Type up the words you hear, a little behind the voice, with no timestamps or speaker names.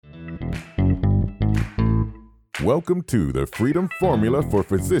Welcome to the Freedom Formula for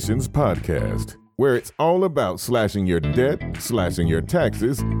Physicians podcast, where it's all about slashing your debt, slashing your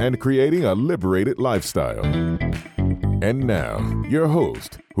taxes, and creating a liberated lifestyle. And now, your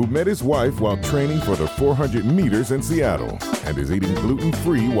host, who met his wife while training for the 400 meters in Seattle and is eating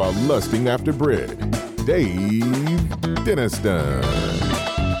gluten-free while lusting after bread, Dave Denniston.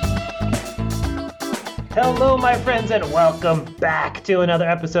 Hello, my friends, and welcome back to another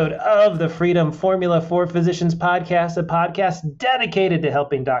episode of the Freedom Formula for Physicians podcast, a podcast dedicated to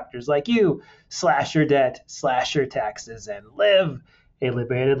helping doctors like you slash your debt, slash your taxes, and live a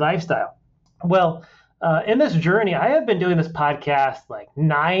liberated lifestyle. Well, in this journey, I have been doing this podcast like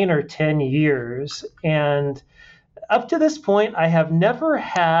 9 or 10 years, and up to this point, I have never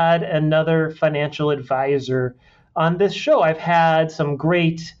had another financial advisor on this show. I've had some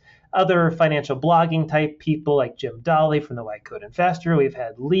great other financial blogging type people like Jim Dolly from the White Coat Investor. We've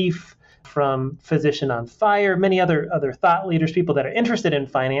had Leaf from Physician on Fire, many other thought leaders, people that are interested in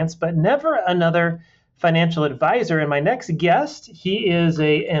finance, but never another financial advisor. And my next guest, he is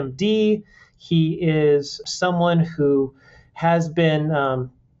a MD. He is someone who has been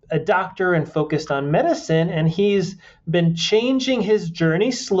a doctor and focused on medicine, and he's been changing his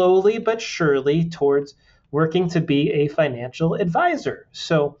journey slowly but surely towards working to be a financial advisor.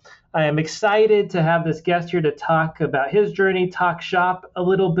 So I am excited to have this guest here to talk about his journey, talk shop a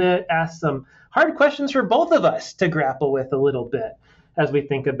little bit, ask some hard questions for both of us to grapple with a little bit as we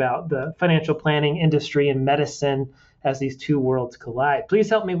think about the financial planning industry and medicine as these two worlds collide. Please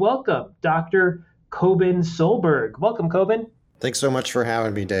help me welcome Dr. Cobin Soelberg. Welcome, Cobin. Thanks so much for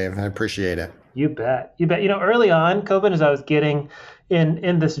having me, Dave. I appreciate it. You bet. You bet. Early on, Cobin, as I was getting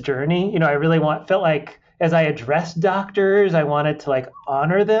in this journey, I really felt like as I addressed doctors, I wanted to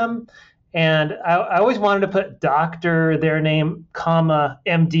honor them. And I always wanted to put doctor, their name, comma,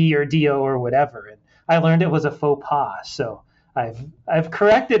 MD or DO or whatever. And I learned it was a faux pas. So I've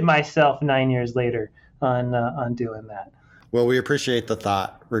corrected myself 9 years later on doing that. Well, we appreciate the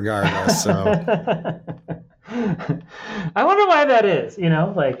thought regardless. So I wonder why that is,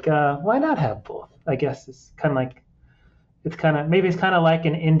 why not have both? I guess it's kind of like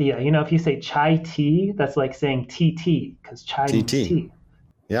in India, if you say chai tea, that's like saying TT because chai means tea.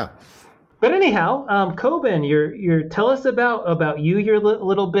 Yeah. But anyhow, Cobin, you're tell us about you here a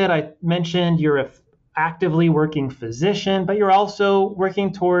little bit. I mentioned you're a actively working physician, but you're also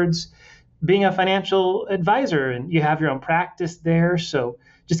working towards being a financial advisor, and you have your own practice there. So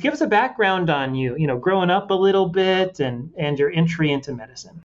just give us a background on you, growing up a little bit and your entry into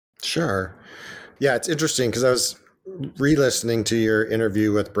medicine. Sure. Yeah, it's interesting because I was re-listening to your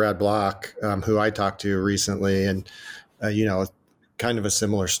interview with Brad Block, who I talked to recently, and kind of a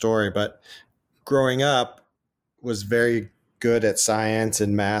similar story. But growing up, was very good at science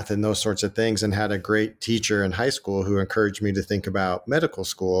and math and those sorts of things, and had a great teacher in high school who encouraged me to think about medical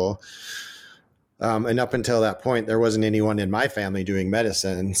school. And up until that point, there wasn't anyone in my family doing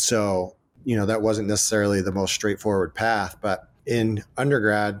medicine, so that wasn't necessarily the most straightforward path. But in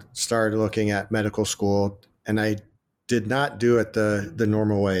undergrad, started looking at medical school, and I did not do it the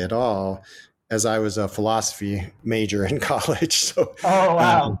normal way at all, as I was a philosophy major in college. So, oh,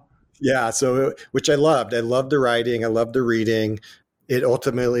 wow. Which I loved. I loved the writing. I loved the reading. It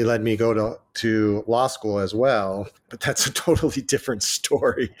ultimately led me to law school as well, but that's a totally different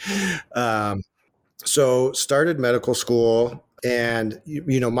story. So started medical school, and,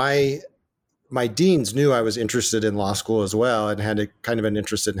 my deans knew I was interested in law school as well, and had kind of an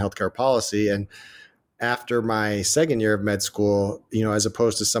interest in healthcare policy. And after my second year of med school, as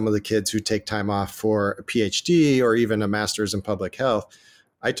opposed to some of the kids who take time off for a PhD or even a master's in public health,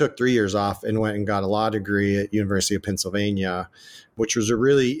 I took 3 years off and went and got a law degree at University of Pennsylvania, which was a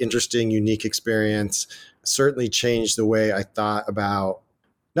really interesting, unique experience. Certainly changed the way I thought about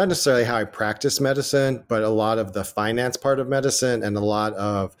not necessarily how I practice medicine, but a lot of the finance part of medicine and a lot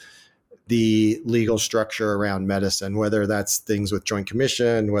of the legal structure around medicine, whether that's things with Joint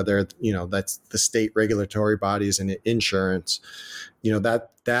Commission, whether, that's the state regulatory bodies and insurance,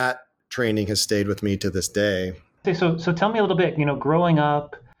 that training has stayed with me to this day. Okay, so tell me a little bit, growing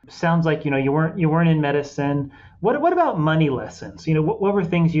up, sounds like, you weren't in medicine. What about money lessons? What were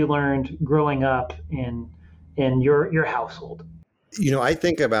things you learned growing up in your household? I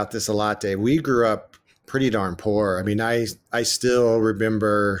think about this a lot, Dave. We grew up pretty darn poor. I mean, I still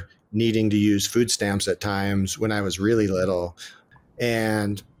remember needing to use food stamps at times when I was really little,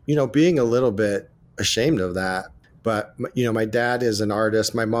 and, being a little bit ashamed of that. But, my dad is an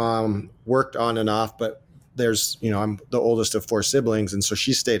artist. My mom worked on and off, but I'm the oldest of 4 siblings. And so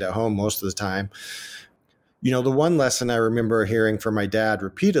she stayed at home most of the time. The one lesson I remember hearing from my dad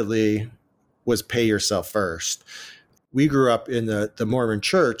repeatedly was pay yourself first. We grew up in the Mormon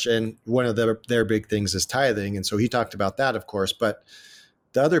church, and one of their big things is tithing. And so he talked about that, of course. But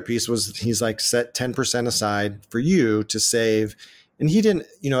the other piece was, he's like, set 10% aside for you to save. And he didn't,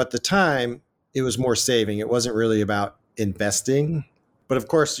 at the time, it was more saving. It wasn't really about investing. But of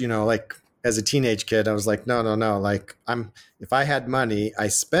course, like as a teenage kid, I was like, no. Like, if I had money, I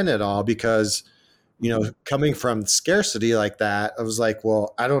spent it all because, coming from scarcity like that, I was like,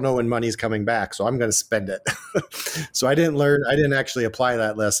 well, I don't know when money's coming back, so I'm going to spend it. So I didn't actually apply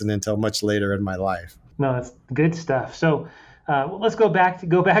that lesson until much later in my life. No, that's good stuff. So let's go back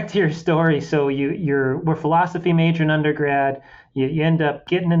to your story. So we're philosophy major in undergrad. You end up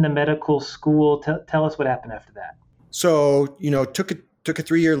getting into medical school. Tell us what happened after that. So, took a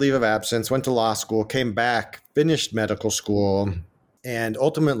 3-year leave of absence, went to law school, came back, finished medical school, and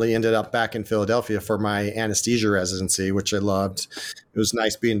ultimately ended up back in Philadelphia for my anesthesia residency, which I loved. It was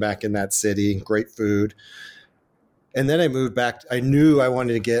nice being back in that city, great food. And then I moved back. I knew I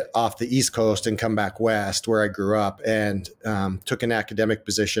wanted to get off the East Coast and come back west where I grew up, and took an academic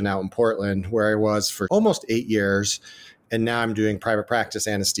position out in Portland where I was for almost 8 years. And now I'm doing private practice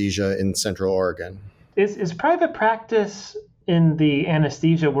anesthesia in Central Oregon. Is private practice in the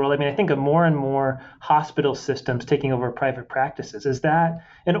anesthesia world? I mean, I think of more and more hospital systems taking over private practices. Is that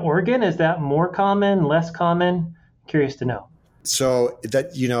in Oregon? Is that more common, less common? Curious to know. So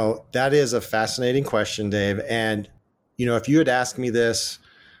that is a fascinating question, Dave. And, if you had asked me this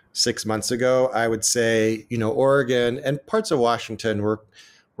 6 months ago, I would say, Oregon and parts of Washington were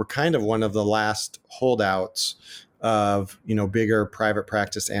kind of one of the last holdouts of, bigger private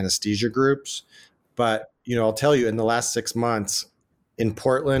practice anesthesia groups. But, I'll tell you, in the last 6 months in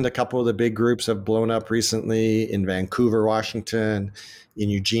Portland, a couple of the big groups have blown up recently. In Vancouver, Washington, in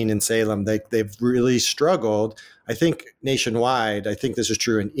Eugene and Salem, they've really struggled. I think nationwide, I think this is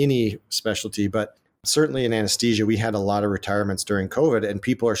true in any specialty, but certainly in anesthesia, we had a lot of retirements during COVID, and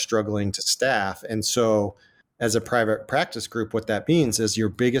people are struggling to staff. And so as a private practice group, what that means is your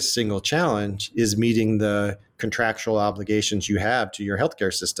biggest single challenge is meeting the contractual obligations you have to your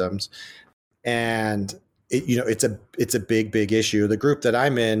healthcare systems. And it's a big issue. The group that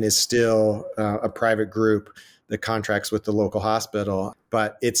I'm in is still a private group that contracts with the local hospital,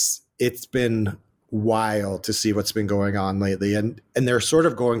 but it's been wild to see what's been going on lately. And they're sort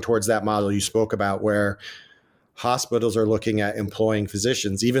of going towards that model you spoke about, where hospitals are looking at employing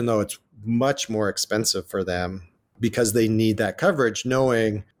physicians, even though it's much more expensive for them, because they need that coverage,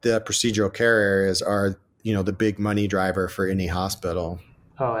 knowing the procedural care areas are, the big money driver for any hospital.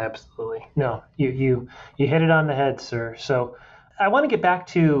 Oh, absolutely. No, you hit it on the head, sir. So I want to get back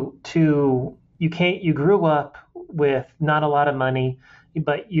to you grew up with not a lot of money,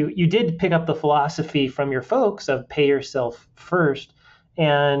 but you did pick up the philosophy from your folks of pay yourself first.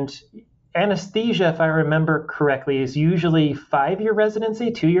 And anesthesia, if I remember correctly, is usually 5-year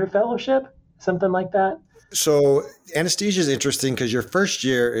residency, 2-year fellowship, something like that. So anesthesia is interesting because your first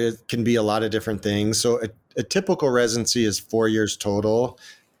year, it can be a lot of different things. So a typical residency is 4 years total.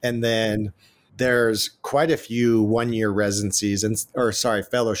 And then there's quite a few 1-year residencies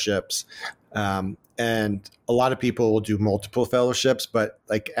fellowships. And a lot of people will do multiple fellowships, but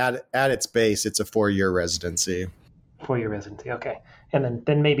like at its base, it's a 4-year residency. 4-year residency. Okay. And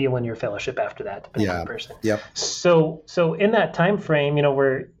then maybe a 1-year fellowship after that, depending on the person. Yep. So in that time frame,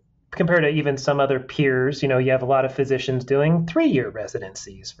 where compared to even some other peers, you have a lot of physicians doing 3-year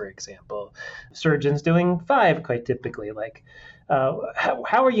residencies, for example, surgeons doing 5 quite typically. Like,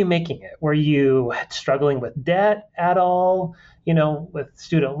 how are you making it? Were you struggling with debt at all, with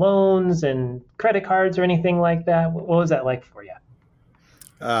student loans and credit cards or anything like that? What was that like for you?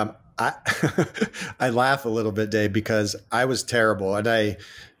 I laugh a little bit, Dave, because I was terrible. And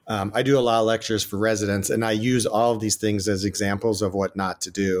I do a lot of lectures for residents, and I use all of these things as examples of what not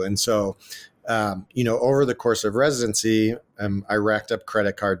to do. And so, over the course of residency, I racked up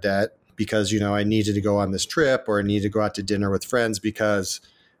credit card debt because, I needed to go on this trip, or I needed to go out to dinner with friends because,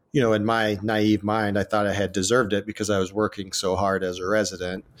 in my naive mind, I thought I had deserved it because I was working so hard as a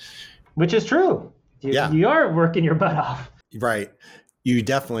resident. Which is true. You are working your butt off. Right. You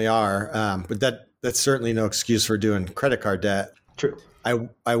definitely are. But that's certainly no excuse for doing credit card debt. True.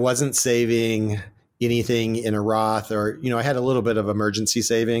 I wasn't saving anything in a Roth, or, I had a little bit of emergency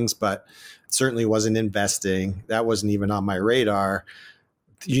savings, but certainly wasn't investing. That wasn't even on my radar.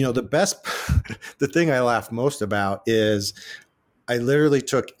 The thing I laugh most about is I literally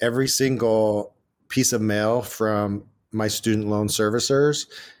took every single piece of mail from my student loan servicers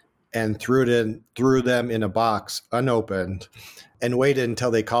and threw them in a box unopened, and waited until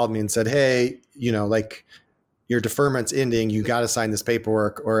they called me and said, hey, your deferment's ending. You got to sign this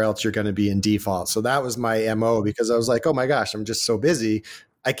paperwork or else you're going to be in default. So that was my MO, because I was like, oh my gosh, I'm just so busy.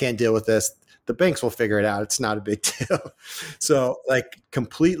 I can't deal with this. The banks will figure it out. It's not a big deal. So like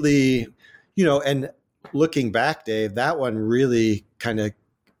completely, and looking back, Dave, that one really kind of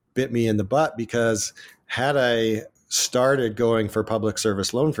bit me in the butt, because had I started going for public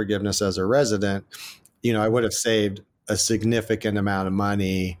service loan forgiveness as a resident, I would have saved a significant amount of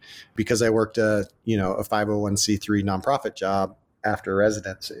money, because I worked a 501c3 nonprofit job after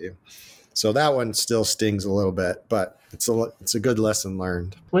residency. So that one still stings a little bit, but it's a good lesson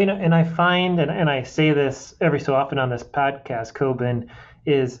learned. Well, and I find, and I say this every so often on this podcast, Cobin,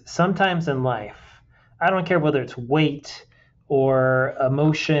 is sometimes in life, I don't care whether it's weight or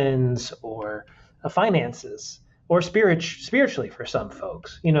emotions or finances or spiritually for some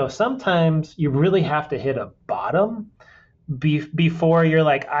folks. Sometimes you really have to hit a bottom before you're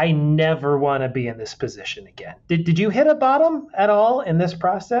like, I never want to be in this position again. Did you hit a bottom at all in this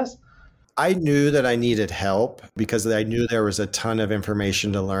process? I knew that I needed help, because I knew there was a ton of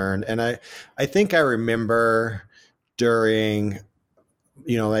information to learn. And I think I remember during,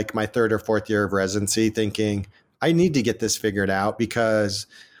 like my third or fourth year of residency thinking, I need to get this figured out, because,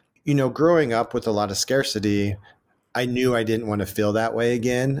 growing up with a lot of scarcity, I knew I didn't want to feel that way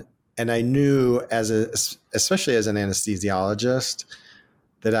again. And I knew especially as an anesthesiologist,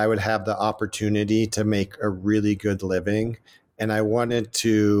 that I would have the opportunity to make a really good living. And I wanted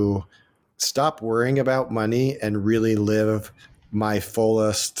to stop worrying about money and really live my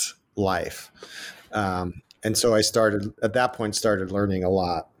fullest life. And so I at that point, started learning a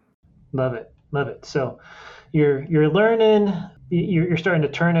lot. Love it. Love it. So you're learning, you're starting to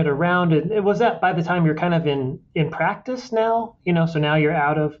turn it around. And was that by the time you're kind of in practice now, so now you're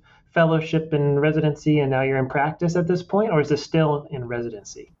out of fellowship and residency and now you're in practice at this point, or is this still in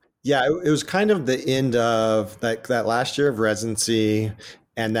residency? Yeah, it was kind of the end of that last year of residency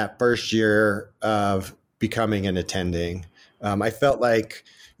and that first year of becoming an attending. I felt like,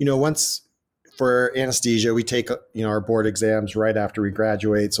 once for anesthesia, we take, our board exams right after we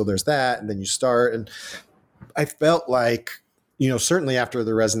graduate. So there's that, and then you start. And I felt like, certainly after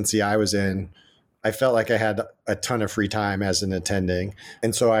the residency I was in, I felt like I had a ton of free time as an attending.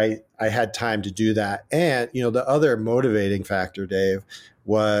 And so I had time to do that. And, the other motivating factor, Dave,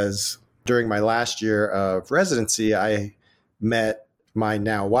 was during my last year of residency, I met my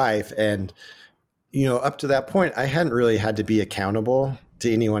now wife. And, up to that point, I hadn't really had to be accountable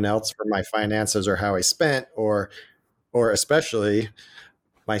to anyone else for my finances or how I spent, or especially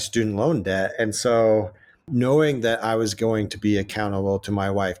my student loan debt. And so knowing that I was going to be accountable to my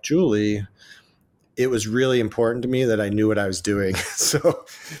wife, Julie, it was really important to me that I knew what I was doing. So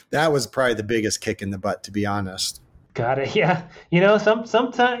that was probably the biggest kick in the butt, to be honest. Got it. Yeah.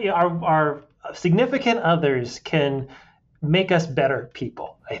 Sometimes our significant others can make us better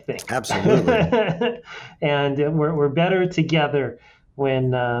people, I think. Absolutely. And we're better together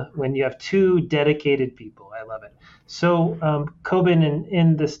when you have two dedicated people. I love it. So, Cobin,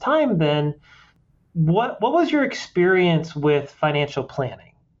 in this time then, what was your experience with financial planning?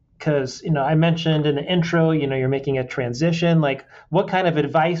 Because, I mentioned in the intro, you're making a transition. Like, what kind of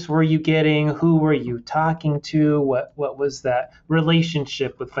advice were you getting? Who were you talking to? What was that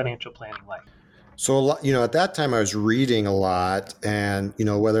relationship with financial planning like? So, at that time I was reading a lot, and,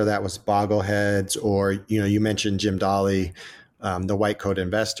 whether that was Boggleheads or, you mentioned Jim Dolly, the white coat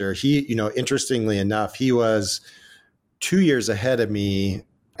investor. He, interestingly enough, he was 2 years ahead of me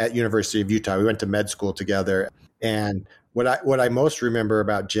at University of Utah. We went to med school together. And what I most remember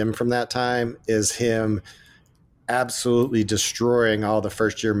about Jim from that time is him absolutely destroying all the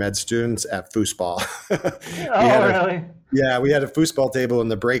first year med students at foosball. Really? Yeah, we had a foosball table in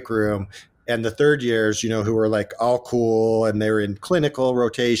the break room, and the third years, who were like all cool and they were in clinical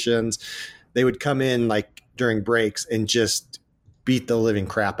rotations, they would come in like during breaks and just beat the living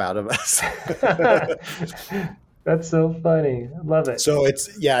crap out of us. That's so funny. I love it. So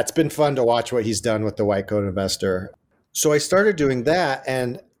it's been fun to watch what he's done with the white coat investor. So I started doing that.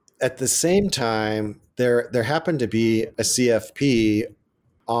 And at the same time, there happened to be a CFP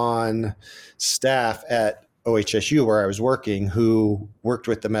on staff at OHSU where I was working who worked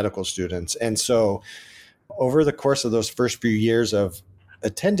with the medical students. And so over the course of those first few years of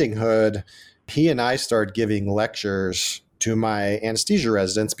attending Hood, he and I started giving lectures to my anesthesia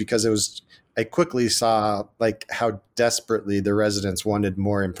residents, because I quickly saw like how desperately the residents wanted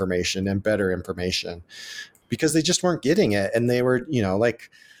more information and better information, because they just weren't getting it. And they were,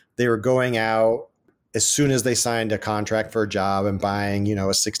 they were going out as soon as they signed a contract for a job and buying, a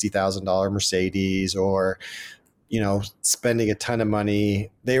 $60,000 Mercedes, or, spending a ton of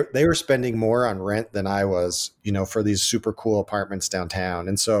money. They were spending more on rent than I was, for these super cool apartments downtown.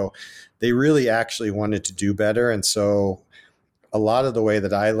 And so they really actually wanted to do better. And so a lot of the way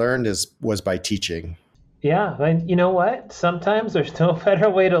that I learned was by teaching. Yeah, and you know what? Sometimes there's no better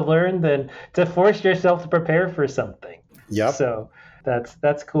way to learn than to force yourself to prepare for something. Yep. So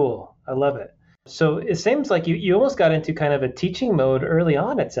that's cool. I love it. So it seems like you almost got into kind of a teaching mode early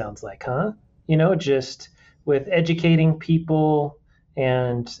on, it sounds like, huh? Just with educating people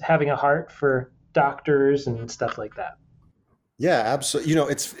and having a heart for doctors and stuff like that. Yeah, absolutely.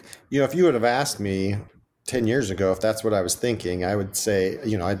 If you would have asked me 10 years ago if that's what I was thinking, I would say,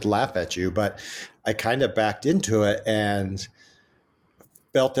 I'd laugh at you, but I kind of backed into it and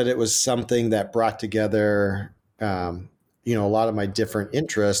felt that it was something that brought together, a lot of my different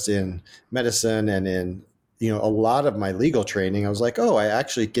interests in medicine and in, a lot of my legal training. I was like, oh, I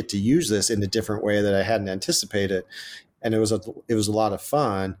actually get to use this in a different way that I hadn't anticipated. And it was a lot of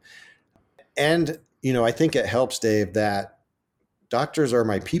fun. And, I think it helps, Dave, that doctors are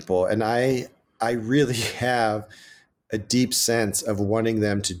my people. And I really have a deep sense of wanting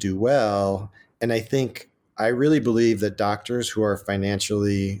them to do well. And I really believe that doctors who are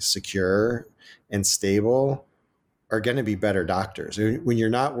financially secure and stable are going to be better doctors. When you're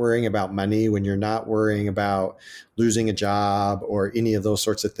not worrying about money, when you're not worrying about losing a job or any of those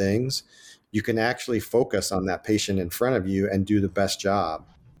sorts of things, you can actually focus on that patient in front of you and do the best job.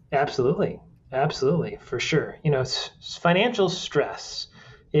 Absolutely. Absolutely. For sure. Financial stress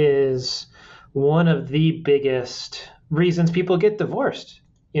is one of the biggest reasons people get divorced,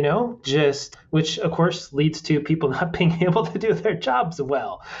 which of course leads to people not being able to do their jobs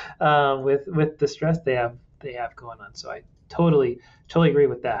well, with the stress they have going on. So I totally agree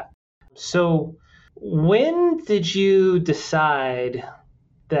with that. So when did you decide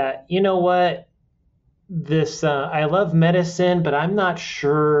that, what, this, I love medicine, but I'm not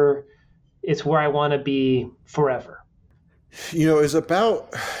sure it's where I want to be forever? It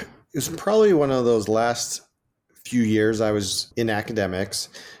was probably one of those last few years I was in academics.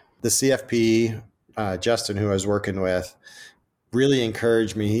 The CFP, Justin, who I was working with, really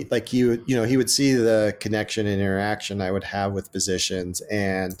encouraged me. Like he would see the connection and interaction I would have with physicians.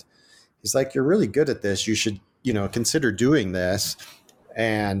 And he's like, you're really good at this. You should, consider doing this.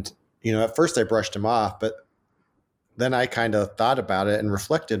 And, at first I brushed him off, but then I kind of thought about it and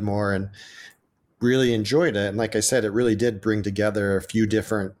reflected more and really enjoyed it. And like I said, it really did bring together a few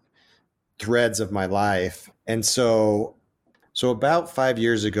different threads of my life. And so about 5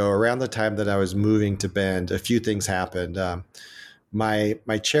 years ago, around the time that I was moving to Bend, a few things happened.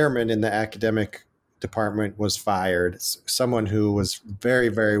 My chairman in the academic department was fired, someone who was very,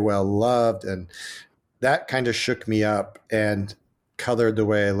 very well loved. And that kind of shook me up and colored the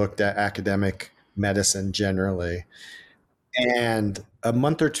way I looked at academic medicine generally. And a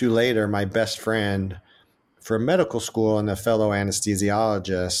month or two later, my best friend from medical school and a fellow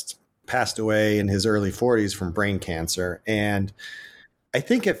anesthesiologist passed away in his early 40s from brain cancer. And I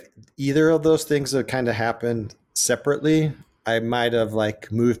think if either of those things had kind of happened separately, I might have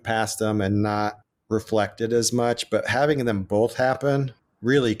moved past them and not reflected as much. But having them both happen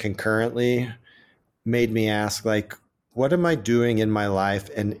really concurrently made me ask, what am I doing in my life?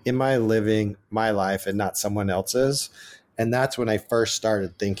 And am I living my life and not someone else's? And that's when I first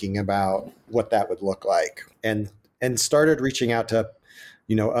started thinking about what that would look like, and started reaching out to,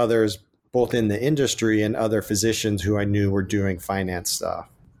 others both in the industry and other physicians who I knew were doing finance stuff.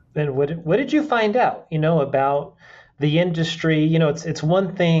 And what did you find out, about the industry? It's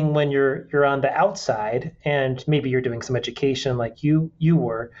one thing when you're on the outside and maybe you're doing some education like you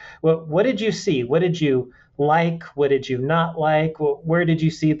were. What did you see? What did you like? What did you not like? Where did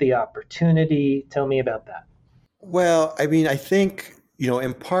you see the opportunity? Tell me about that. Well, I mean, I think,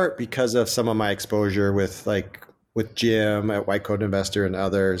 in part because of some of my exposure with Jim at White Coat Investor and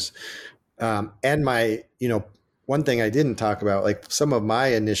others, and my, one thing I didn't talk about, some of my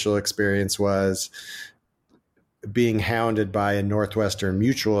initial experience was being hounded by a Northwestern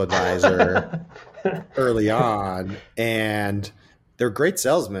mutual advisor early on. And they're great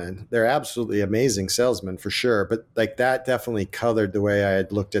salesmen. They're absolutely amazing salesmen for sure. But that definitely colored the way I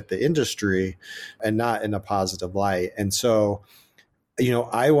had looked at the industry and not in a positive light. And so,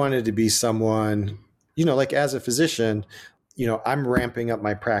 I wanted to be someone, as a physician, I'm ramping up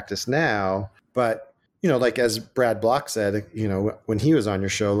my practice now, but, as Brad Block said, when he was on your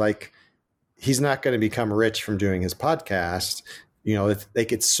show, he's not going to become rich from doing his podcast.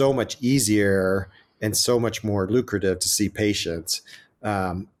 It's so much easier and so much more lucrative to see patients.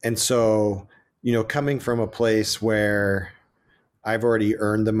 And so, coming from a place where I've already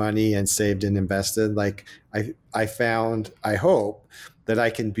earned the money and saved and invested. Like I hope that I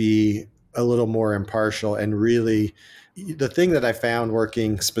can be a little more impartial and really, the thing that I found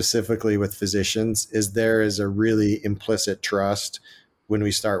working specifically with physicians is there is a really implicit trust when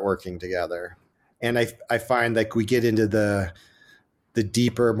we start working together. And I find like we get into the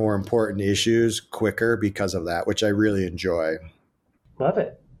deeper, more important issues quicker because of that, which I really enjoy. Love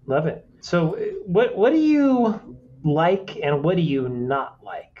it. Love it. So what do you like and what do you not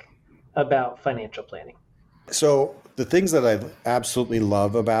like about financial planning? So the things that I absolutely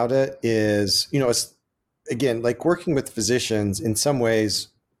love about it is, it's, again, like working with physicians in some ways,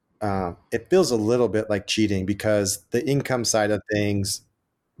 it feels a little bit like cheating because the income side of things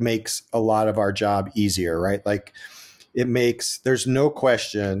makes a lot of our job easier, right? Like there's no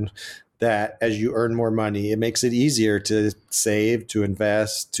question that as you earn more money, it makes it easier to save, to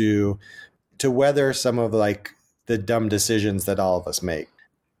invest, to weather some of like the dumb decisions that all of us make.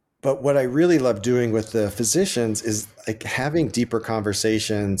 But what I really love doing with the physicians is like having deeper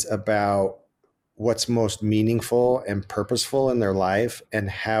conversations about what's most meaningful and purposeful in their life and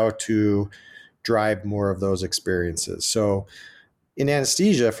how to drive more of those experiences. So in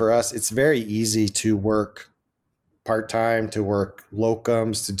anesthesia for us, it's very easy to work part-time, to work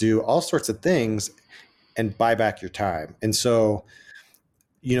locums, to do all sorts of things and buy back your time. And so,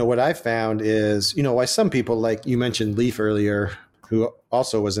 what I found is, why some people, like you mentioned Leaf earlier, who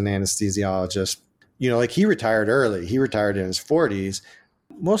also was an anesthesiologist, like he retired early. He retired in his 40s.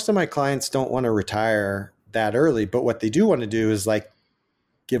 Most of my clients don't want to retire that early, but what they do want to do is like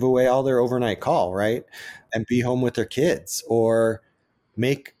give away all their overnight call, right? And be home with their kids or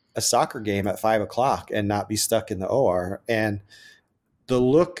make a soccer game at 5:00 and not be stuck in the OR. And the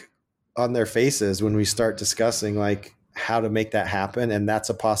look on their faces when we start discussing like how to make that happen, and that's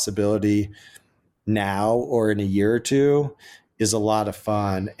a possibility now or in a year or two, is a lot of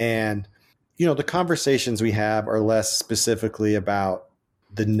fun. And, the conversations we have are less specifically about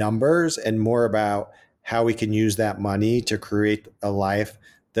the numbers and more about how we can use that money to create a life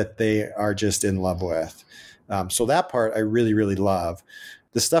that they are just in love with. So that part I really, really love.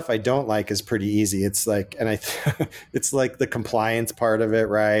 The stuff I don't like is pretty easy. It's like, it's like the compliance part of it,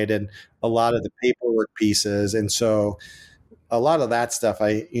 right? And a lot of the paperwork pieces. And so a lot of that stuff,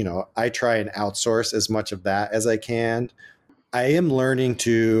 I try and outsource as much of that as I can. I am learning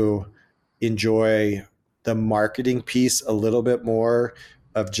to enjoy the marketing piece a little bit more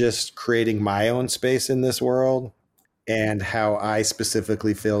of just creating my own space in this world and how I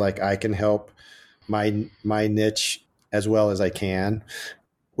specifically feel like I can help my niche as well as I can.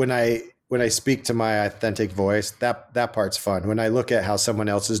 When I speak to my authentic voice, that part's fun. When I look at how someone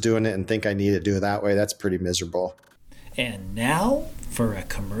else is doing it and think I need to do it that way, that's pretty miserable. And now for a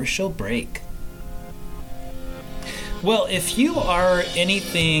commercial break. Well, if you are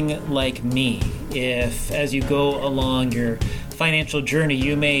anything like me, if as you go along your financial journey,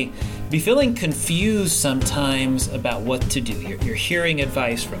 you may be feeling confused sometimes about what to do. You're hearing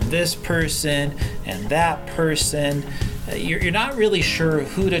advice from this person and that person. You're not really sure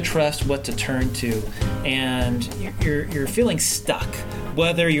who to trust, what to turn to, and you're feeling stuck,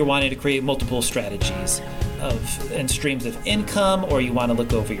 whether you're wanting to create multiple strategies and streams of income, or you want to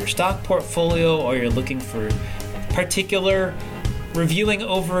look over your stock portfolio, or you're looking for particular reviewing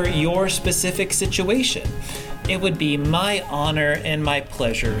over your specific situation. It would be my honor and my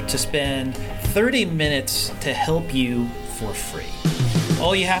pleasure to spend 30 minutes to help you for free.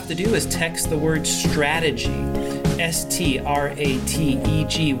 All you have to do is text the word strategy, STRATEGY,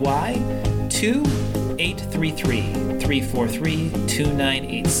 to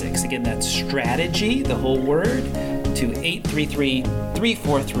 833-343-2986. Again, that's strategy, the whole word, to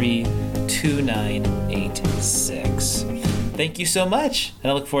 833-343-2986. Thank you so much,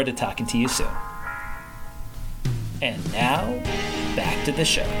 and I look forward to talking to you soon. And now, back to the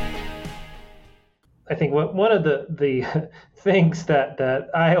show. I think one of the things that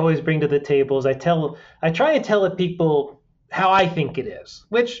I always bring to the table is I try and tell people how I think it is,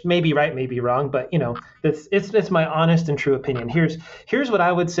 which may be right, may be wrong, but it's my honest and true opinion. Here's what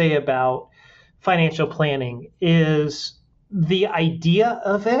I would say about financial planning is the idea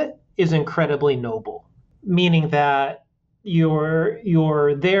of it is incredibly noble, meaning that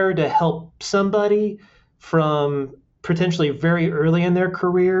you're there to help somebody from potentially very early in their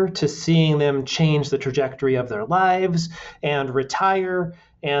career to seeing them change the trajectory of their lives and retire.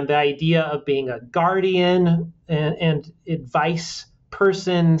 And the idea of being a guardian and advice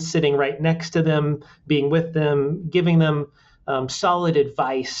person sitting right next to them, being with them, giving them solid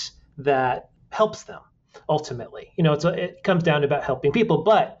advice that helps them ultimately. It comes down to about helping people.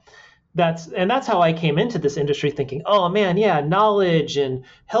 But that's how I came into this industry, thinking, oh man, yeah, knowledge and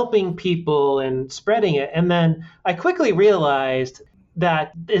helping people and spreading it. And then I quickly realized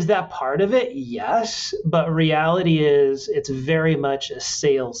that is that part of it? Yes, but reality is it's very much a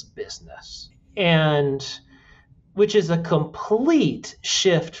sales business. And which is a complete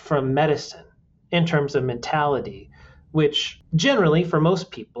shift from medicine in terms of mentality, which generally for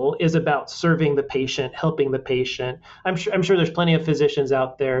most people is about serving the patient, helping the patient. I'm sure there's plenty of physicians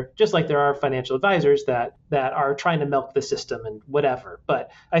out there, just like there are financial advisors that are trying to milk the system and whatever.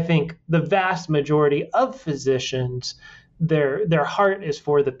 But I think the vast majority of physicians, their heart is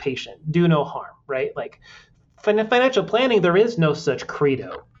for the patient. Do no harm, right? Like financial planning, there is no such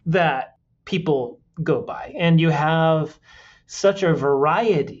credo that people go by. And you have such a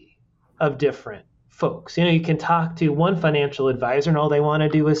variety of different folks. You can talk to one financial advisor and all they want to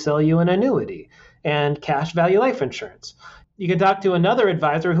do is sell you an annuity and cash value life insurance. You can talk to another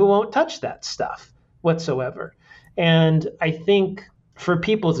advisor who won't touch that stuff whatsoever. And I think for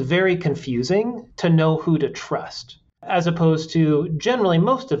people, it's very confusing to know who to trust, as opposed to generally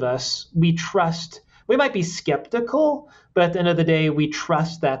most of us, we might be skeptical, but at the end of the day, we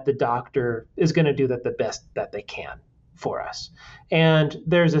trust that the doctor is going to do that the best that they can for us. And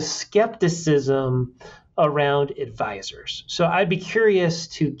there's a skepticism around advisors. So I'd be curious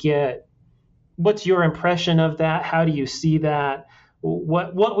to get, what's your impression of that? How do you see that?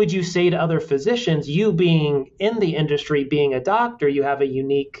 What would you say to other physicians? You being in the industry, being a doctor, you have a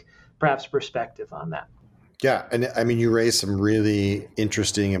unique, perhaps, perspective on that. Yeah. And I mean, you raised some really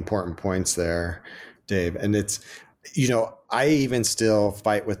interesting, important points there, Dave. And it's, I even still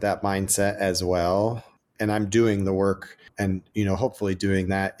fight with that mindset as well. And I'm doing the work and, hopefully doing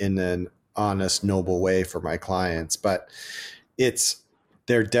that in an honest, noble way for my clients. But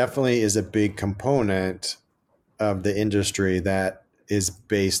there definitely is a big component of the industry that is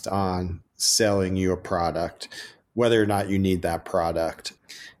based on selling you a product, whether or not you need that product.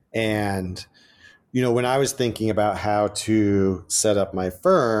 And, when I was thinking about how to set up my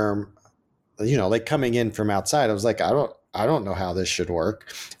firm, like coming in from outside, I was like, I don't know how this should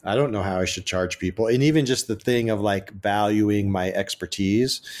work. I don't know how I should charge people. And even just the thing of like valuing my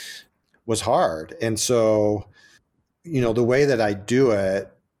expertise was hard. And so, the way that I do it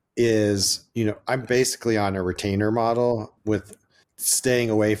is, I'm basically on a retainer model with staying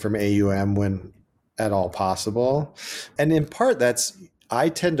away from AUM when at all possible. And in part, I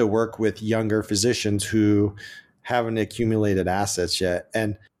tend to work with younger physicians who haven't accumulated assets yet.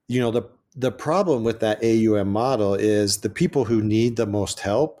 And, the problem with that AUM model is the people who need the most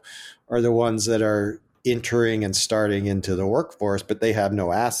help are the ones that are entering and starting into the workforce, but they have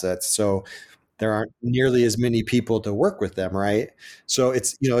no assets. So there aren't nearly as many people to work with them, right? So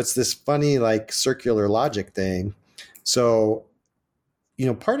it's this funny like circular logic thing. So,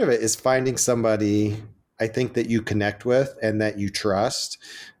 part of it is finding somebody I think that you connect with and that you trust.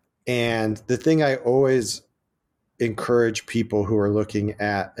 And the thing I always encourage people who are looking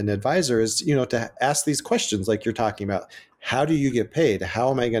at an advisor is, to ask these questions like you're talking about. How do you get paid? How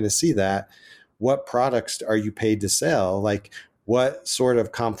am I going to see that? What products are you paid to sell? Like, what sort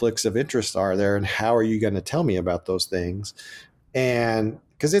of conflicts of interest are there? And how are you going to tell me about those things? And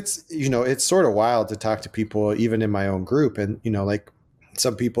because it's sort of wild to talk to people, even in my own group. And, like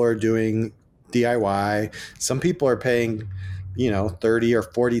some people are doing DIY. Some people are paying, $30,000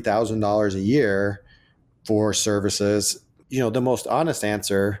 or $40,000 a year for services. The most honest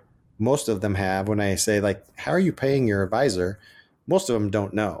answer most of them have when I say, like, how are you paying your advisor? Most of them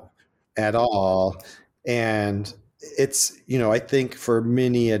don't know at all. And it's, I think for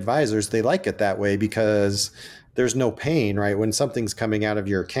many advisors, they like it that way because there's no pain, right? When something's coming out of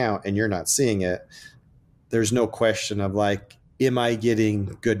your account and you're not seeing it, there's no question of like, am I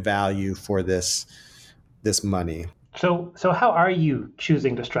getting good value for this money? So how are you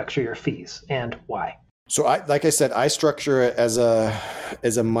choosing to structure your fees and why? So like I said, I structure it as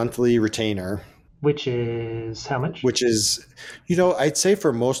a monthly retainer. Which is how much? Which is, I'd say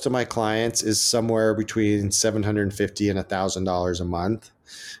for most of my clients is somewhere between $750 and $1,000 a month.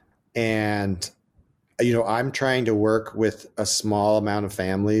 And, I'm trying to work with a small amount of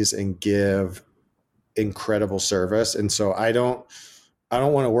families and give incredible service. And so I don't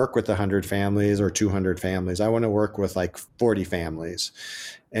want to work with 100 families or 200 families. I want to work with like 40 families.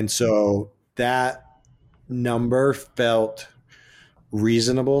 And so that number felt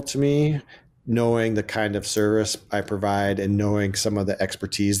reasonable to me, knowing the kind of service I provide and knowing some of the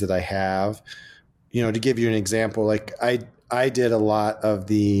expertise that I have. To give you an example, like I did a lot of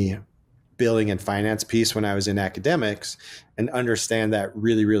the billing and finance piece when I was in academics and understand that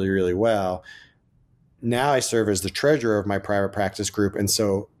really, really, really well. Now I serve as the treasurer of my private practice group. And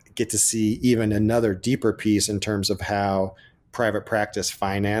so get to see even another deeper piece in terms of how private practice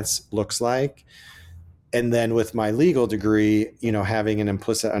finance looks like. And then with my legal degree, having an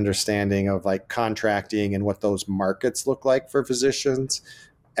implicit understanding of like contracting and what those markets look like for physicians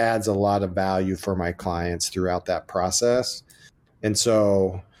adds a lot of value for my clients throughout that process. And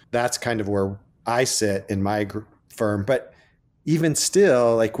so that's kind of where I sit in my firm. But even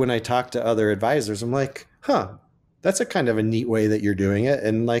still, like when I talk to other advisors, I'm like, that's a kind of a neat way that you're doing it.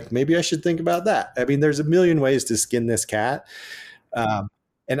 And like, maybe I should think about that. I mean, there's a million ways to skin this cat.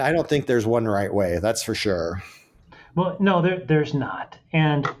 And I don't think there's one right way. That's for sure. Well, no, there's not.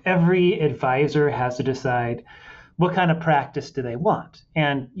 And every advisor has to decide what kind of practice do they want.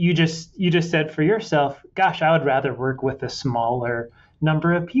 And you just said for yourself, gosh, I would rather work with a smaller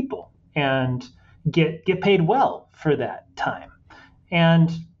number of people and get paid well for that time. And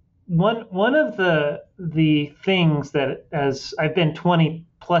one of the things that, as I've been 20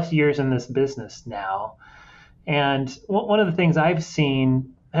 plus years in this business now, and one of the things I've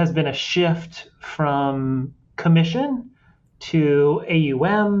seen has been a shift from commission to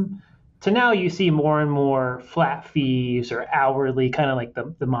AUM to now you see more and more flat fees or hourly, kind of like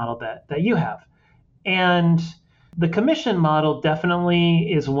the model that you have. And the commission model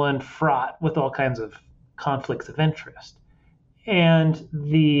definitely is one fraught with all kinds of conflicts of interest. And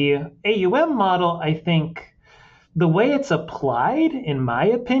the AUM model, I think the way it's applied, in my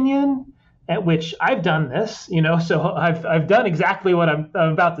opinion, at which I've done this, so I've done exactly what I'm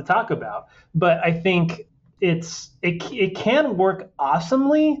about to talk about. But I think it can work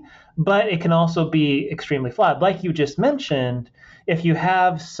awesomely, but it can also be extremely flawed. Like you just mentioned, if you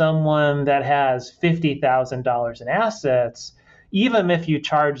have someone that has $50,000 in assets, even if you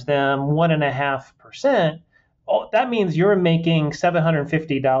charge them 1.5%, that means you're making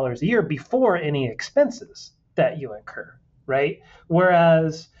 $750 a year before any expenses that you incur, right?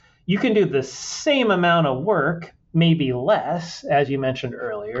 Whereas you can do the same amount of work, maybe less, as you mentioned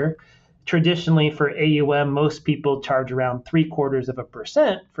earlier. Traditionally for AUM, most people charge around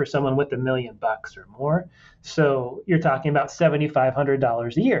 0.75% for someone with $1 million or more. So you're talking about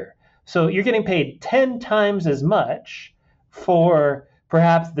 $7,500 a year. So you're getting paid 10 times as much for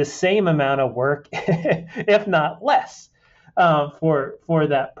perhaps the same amount of work, if not less, for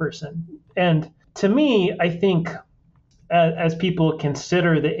that person. And to me, I think as people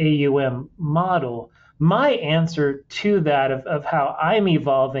consider the AUM model, my answer to that of how I'm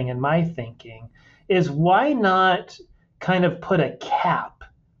evolving in my thinking is why not kind of put a cap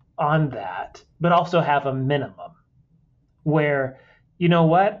on that, but also have a minimum where, you know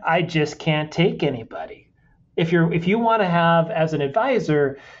what, I just can't take anybody. If you want to have, as an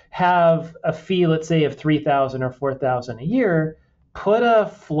advisor, have a fee, let's say of $3,000 or $4,000 a year, put a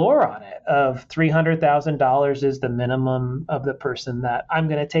floor on it of $300,000 is the minimum of the person that I'm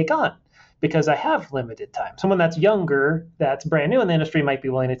going to take on because I have limited time. Someone that's younger, that's brand new in the industry might be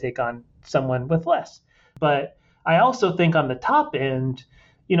willing to take on someone with less. But I also think on the top end,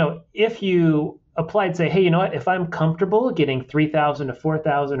 if you applied, say, hey, you know what, if I'm comfortable getting $3,000 to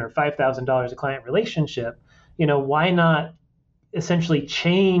 $4,000 or $5,000 a client relationship, why not essentially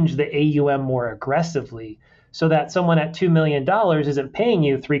change the AUM more aggressively so that someone at $2 million isn't paying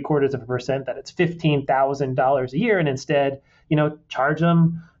you 0.75%, that it's $15,000 a year, and instead, charge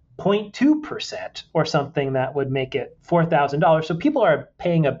them 0.2% or something that would make it $4,000. So people are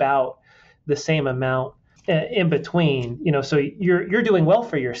paying about the same amount in between, so you're doing well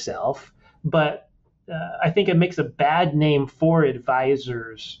for yourself, but I think it makes a bad name for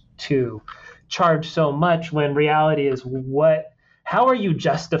advisors to charge so much when reality is how are you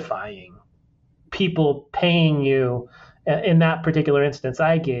justifying people paying you in that particular instance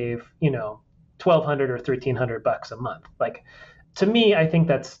I gave, $1,200 or $1,300 a month? Like, to me, I think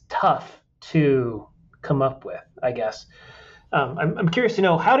that's tough to come up with, I guess. I'm curious to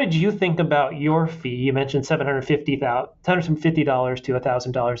know, how did you think about your fee? You mentioned $750 to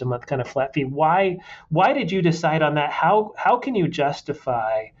 $1,000 a month kind of flat fee. Why did you decide on that? How can you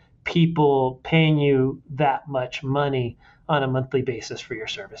justify people paying you that much money on a monthly basis for your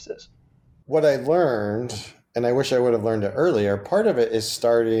services? What I learned, and I wish I would have learned it earlier, part of it is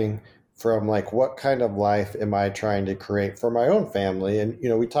starting from like, what kind of life am I trying to create for my own family? And,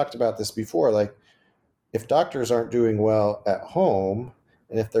 we talked about this before, like if doctors aren't doing well at home,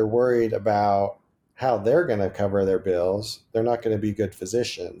 and if they're worried about how they're going to cover their bills, they're not going to be good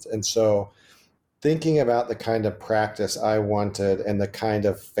physicians. And so thinking about the kind of practice I wanted and the kind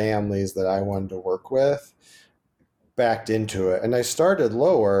of families that I wanted to work with, backed into it. And I started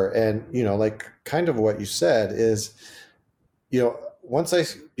lower, and, like kind of what you said is, once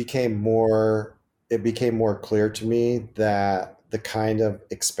it became more clear to me that the kind of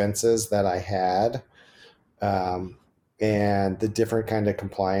expenses that I had, and the different kind of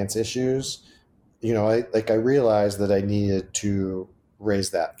compliance issues, I realized that I needed to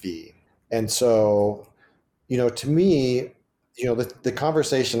raise that fee. And so, to me, the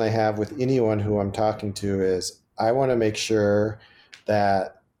conversation I have with anyone who I'm talking to is I want to make sure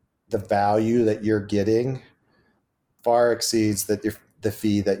that the value that you're getting far exceeds the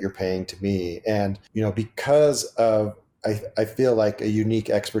fee that you're paying to me. And, because of, I feel like a unique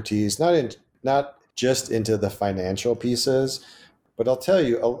expertise, not just into the financial pieces, but I'll tell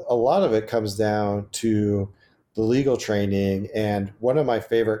you, a lot of it comes down to the legal training. And one of my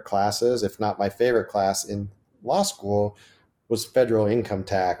favorite classes, if not my favorite class in law school, was federal income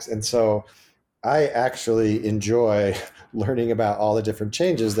tax. And so I actually enjoy learning about all the different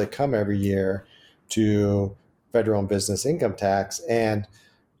changes that come every year to federal and business income tax. And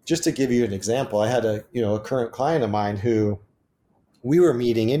just to give you an example, I had a current client of mine who we were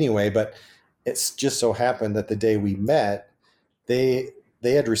meeting anyway, but it's just so happened that the day we met, they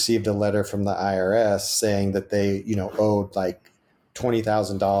had received a letter from the IRS saying that they, owed like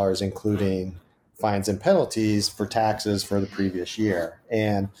 $20,000, including fines and penalties for taxes for the previous year.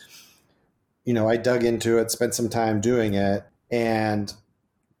 And, I dug into it, spent some time doing it, and,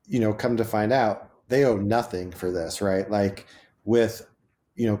 come to find out they owe nothing for this, right? Like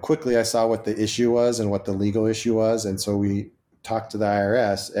quickly I saw what the issue was and what the legal issue was. And so we talked to the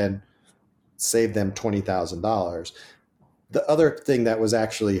IRS and saved them $20,000. The other thing that was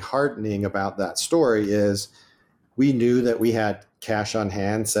actually heartening about that story is we knew that we had cash on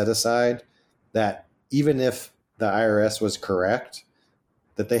hand set aside, that even if the IRS was correct,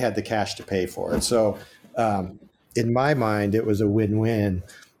 that they had the cash to pay for it. So in my mind, it was a win-win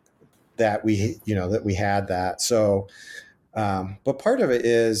that we had that. So, but part of it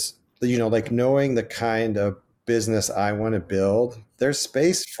is, like knowing the kind of business I want to build. There's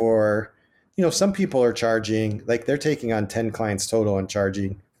space for, some people are charging, like they're taking on 10 clients total and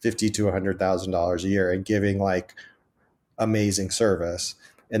charging $50,000 to $100,000 a year and giving like amazing service.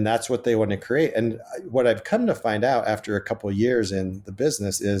 And that's what they want to create. And what I've come to find out after a couple of years in the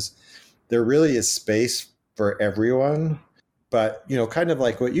business is there really is space for everyone. But, kind of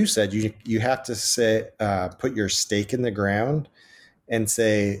like what you said, you have to say, put your stake in the ground and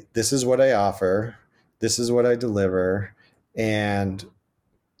say, this is what I offer, this is what I deliver, and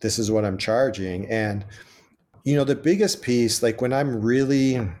this is what I'm charging. And, the biggest piece, like when I'm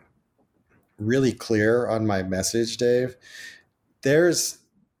really, really clear on my message, Dave, there's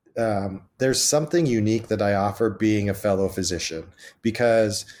something unique that I offer being a fellow physician,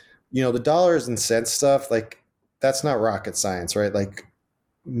 because, the dollars and cents stuff, like that's not rocket science, right? Like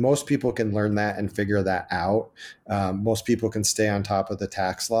most people can learn that and figure that out. Most people can stay on top of the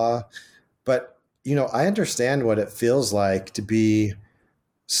tax law, but, I understand what it feels like to be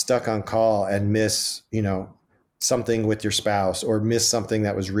stuck on call and miss, something with your spouse, or miss something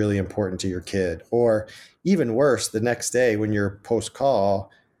that was really important to your kid, or even worse, the next day when you're post call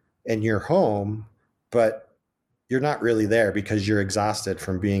and you're home, but you're not really there because you're exhausted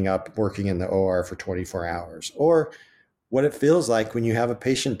from being up working in the OR for 24 hours, or what it feels like when you have a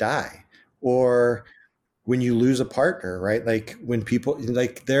patient die, or when you lose a partner, right? Like when people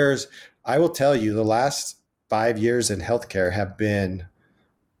like I will tell you, the last 5 years in healthcare have been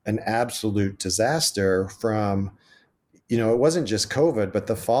an absolute disaster from, it wasn't just COVID, but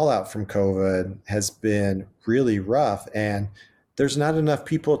the fallout from COVID has been really rough. And there's not enough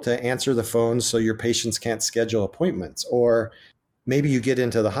people to answer the phones, so your patients can't schedule appointments. Or maybe you get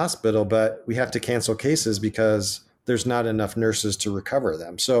into the hospital, but we have to cancel cases because there's not enough nurses to recover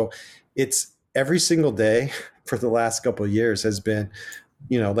them. So it's every single day for the last couple of years has been,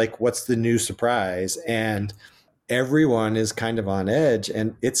 like, what's the new surprise? And everyone is kind of on edge,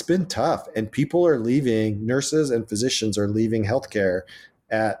 and it's been tough. And people are leaving, nurses and physicians are leaving healthcare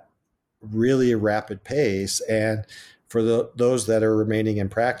at really rapid pace. And for those that are remaining in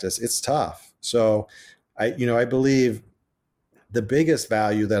practice, it's tough. So I believe the biggest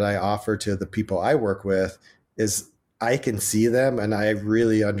value that I offer to the people I work with is I can see them, and I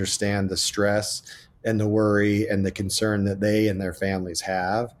really understand the stress and the worry and the concern that they and their families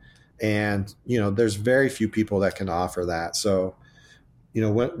have. And, there's very few people that can offer that. So,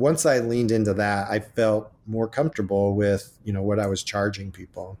 once I leaned into that, I felt more comfortable with, what I was charging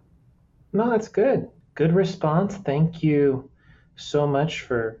people. No, that's good. Good response. Thank you so much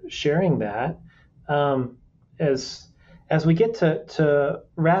for sharing that. As we get to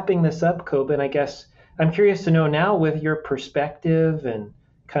wrapping this up, Cobin, I guess I'm curious to know now, with your perspective and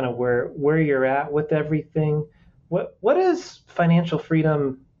kind of where you're at with everything, what does financial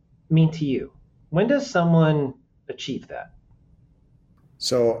freedom mean to you? When does someone achieve that?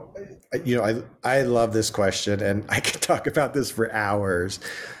 So, I love this question, and I could talk about this for hours.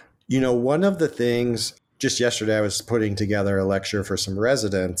 One of the things, just yesterday, I was putting together a lecture for some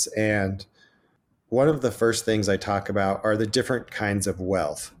residents, and one of the first things I talk about are the different kinds of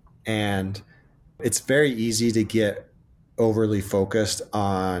wealth. And it's very easy to get overly focused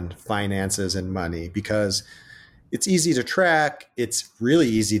on finances and money because it's easy to track. It's really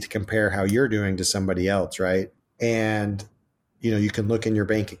easy to compare how you're doing to somebody else, right? And you can look in your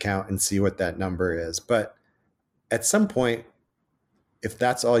bank account and see what that number is. But at some point, if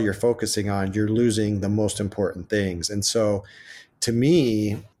that's all you're focusing on, you're losing the most important things. And so to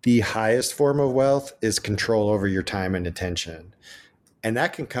me, the highest form of wealth is control over your time and attention. And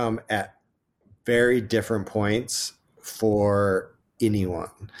that can come at very different points for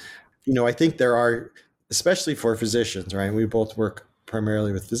anyone. I think there are, especially for physicians, right? We both work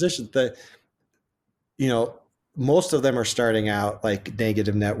primarily with physicians that, most of them are starting out like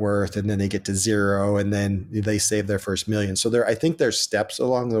negative net worth, and then they get to zero, and then they save their first million. So I think there's steps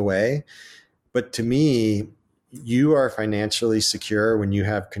along the way. But to me, you are financially secure when you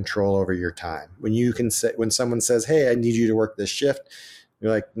have control over your time. When you can say, when someone says, "Hey, I need you to work this shift,"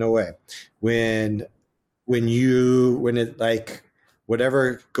 you're like, "No way." When it like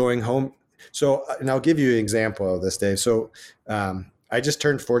whatever going home. So, and I'll give you an example of this, Dave. So, I just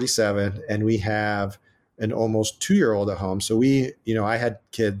turned 47, and we have an almost 2-year-old at home. So I had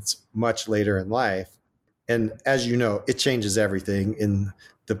kids much later in life. And as you know, it changes everything in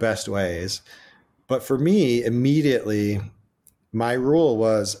the best ways. But for me, immediately, my rule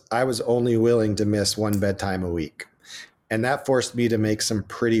was I was only willing to miss one bedtime a week. And that forced me to make some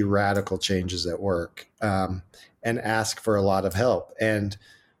pretty radical changes at work and ask for a lot of help. And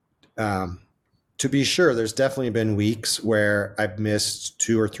to be sure, there's definitely been weeks where I've missed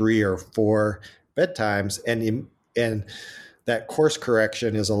 2 or 3 or 4 bedtimes, and that course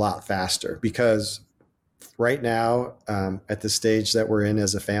correction is a lot faster because right now, at the stage that we're in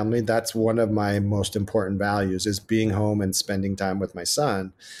as a family, that's one of my most important values is being home and spending time with my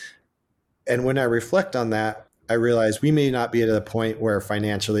son. And when I reflect on that, I realize we may not be at a point where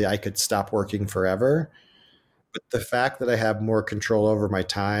financially I could stop working forever, but the fact that I have more control over my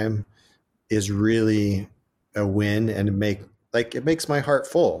time is really a win, and it makes my heart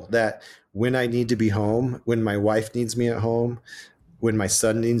full that when I need to be home, when my wife needs me at home, when my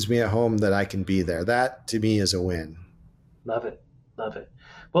son needs me at home, that I can be there. That to me is a win. Love it. Love it.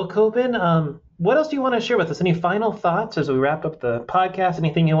 Well, Cobin, what else do you want to share with us? Any final thoughts as we wrap up the podcast?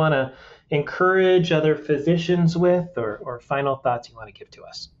 Anything you want to encourage other physicians with, or final thoughts you want to give to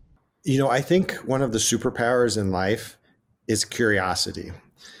us? I think one of the superpowers in life is curiosity.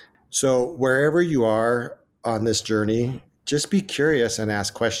 So wherever you are on this journey, just be curious and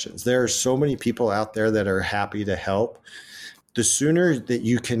ask questions. There are so many people out there that are happy to help. The sooner that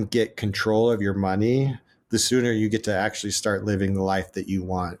you can get control of your money, the sooner you get to actually start living the life that you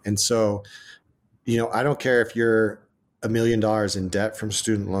want. And so, I don't care if you're $1 million in debt from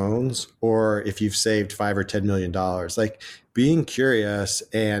student loans or if you've saved $5 or $10 million, like being curious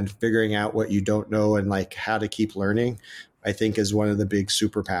and figuring out what you don't know and like how to keep learning, I think is one of the big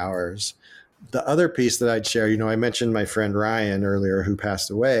superpowers. The other piece that I'd share, I mentioned my friend Ryan earlier who passed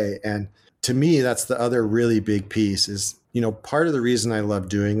away. And to me, that's the other really big piece is, part of the reason I love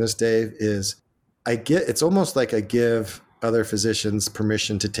doing this, Dave, is it's almost like I give other physicians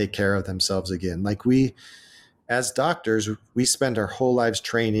permission to take care of themselves again. Like as doctors, we spend our whole lives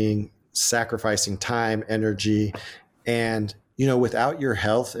training, sacrificing time, energy, and, without your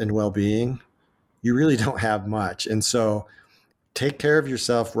health and well-being, you really don't have much. And so take care of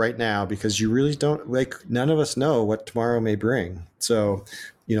yourself right now because you really don't, none of us know what tomorrow may bring. So,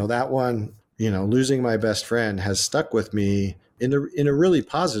 that one, losing my best friend has stuck with me in a really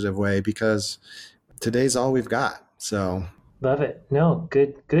positive way because today's all we've got. So love it. No,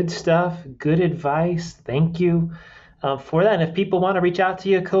 good stuff. Good advice. Thank you for that. And if people want to reach out to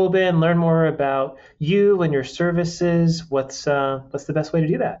you, Cobin, learn more about you and your services, what's the best way to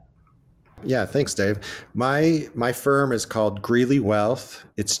do that? Yeah, thanks, Dave. My firm is called Greeley Wealth.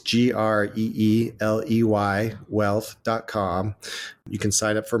 It's Greeley wealth.com. You can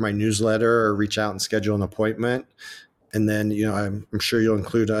sign up for my newsletter or reach out and schedule an appointment. And then, I'm sure you'll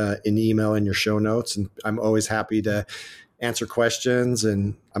include an email in your show notes. And I'm always happy to answer questions.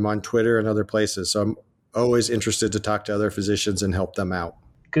 And I'm on Twitter and other places. So I'm always interested to talk to other physicians and help them out.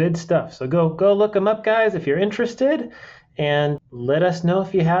 Good stuff. So go look them up, guys, if you're interested. And let us know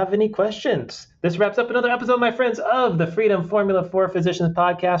if you have any questions. This wraps up another episode, my friends, of the Freedom Formula for Physicians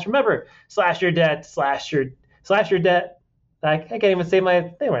podcast. Remember, slash your debt. I can't even say my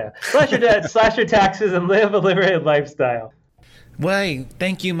thing right now. Slash your debt, slash your taxes, and live a liberated lifestyle. Why,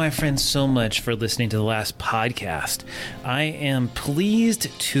 thank you, my friends, so much for listening to the last podcast. I am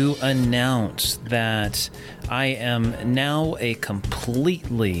pleased to announce that I am now a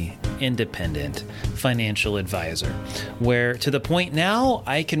completely independent financial advisor, where to the point now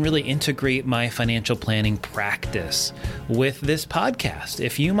I can really integrate my financial planning practice with this podcast.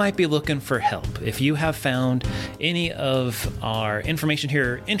 If you might be looking for help, if you have found any of our information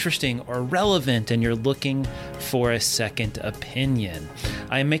here interesting or relevant and you're looking for a second opinion,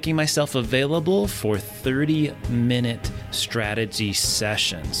 I'm making myself available for 30-minute strategy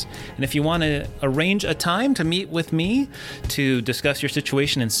sessions. And if you want to arrange a time to meet with me to discuss your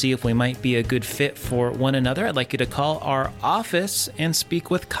situation and see if we might be a good fit for one another, I'd like you to call our office and speak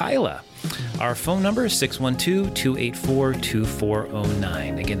with Kyla. Our phone number is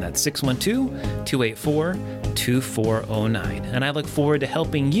 612-284-2409. Again, that's 612-284-2409. And I look forward to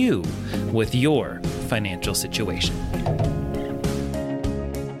helping you with your financial situation.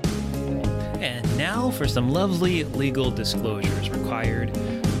 And now for some lovely legal disclosures required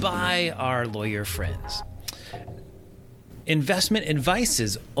by our lawyer friends. Investment advice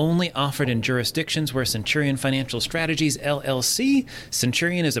is only offered in jurisdictions where Centurion Financial Strategies, LLC,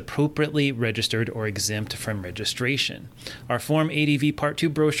 Centurion is appropriately registered or exempt from registration. Our Form ADV Part 2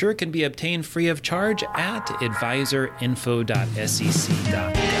 brochure can be obtained free of charge at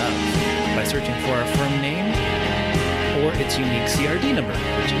advisorinfo.sec.gov by searching for our firm name or its unique CRD number,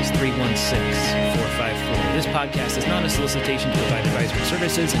 which is 316454. This podcast is not a solicitation to provide advisory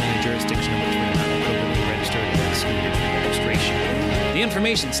services in any jurisdiction in which we are not appropriately registered or excluded from registration. The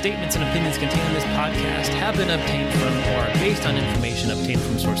information, statements, and opinions contained in this podcast have been obtained from or are based on information obtained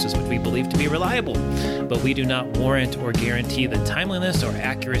from sources which we believe to be reliable, but we do not warrant or guarantee the timeliness or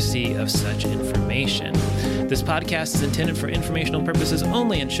accuracy of such information. This podcast is intended for informational purposes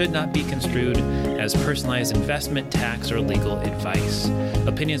only and should not be construed as personalized investment, tax, or legal advice.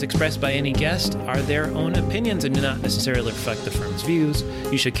 Opinions expressed by any guest are their own opinions and do not necessarily reflect the firm's views.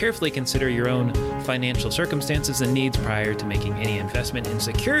 You should carefully consider your own financial circumstances and needs prior to making any investment in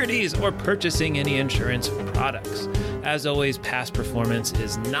securities or purchasing any insurance products. As always, past performance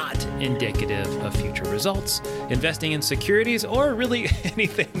is not indicative of future results. Investing in securities or really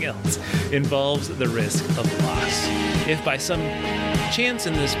anything else involves the risk of loss. If by some chance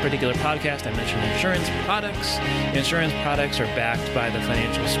in this particular podcast I mention insurance products are backed by the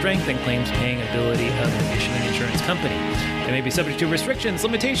financial strength and claims paying ability of the issuing insurance company. They may be subject to restrictions,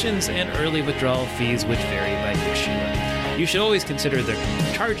 limitations, and early withdrawal fees which vary by issuer. You should always consider the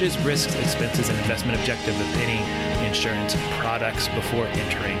charges, risks, expenses, and investment objective of any insurance products before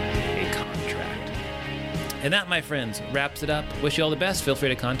entering a contract. And that, my friends, wraps it up. Wish you all the best. Feel free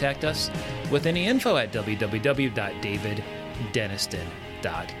to contact us with any info at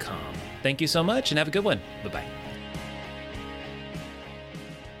www.daviddenniston.com. Thank you so much and have a good one. Bye-bye.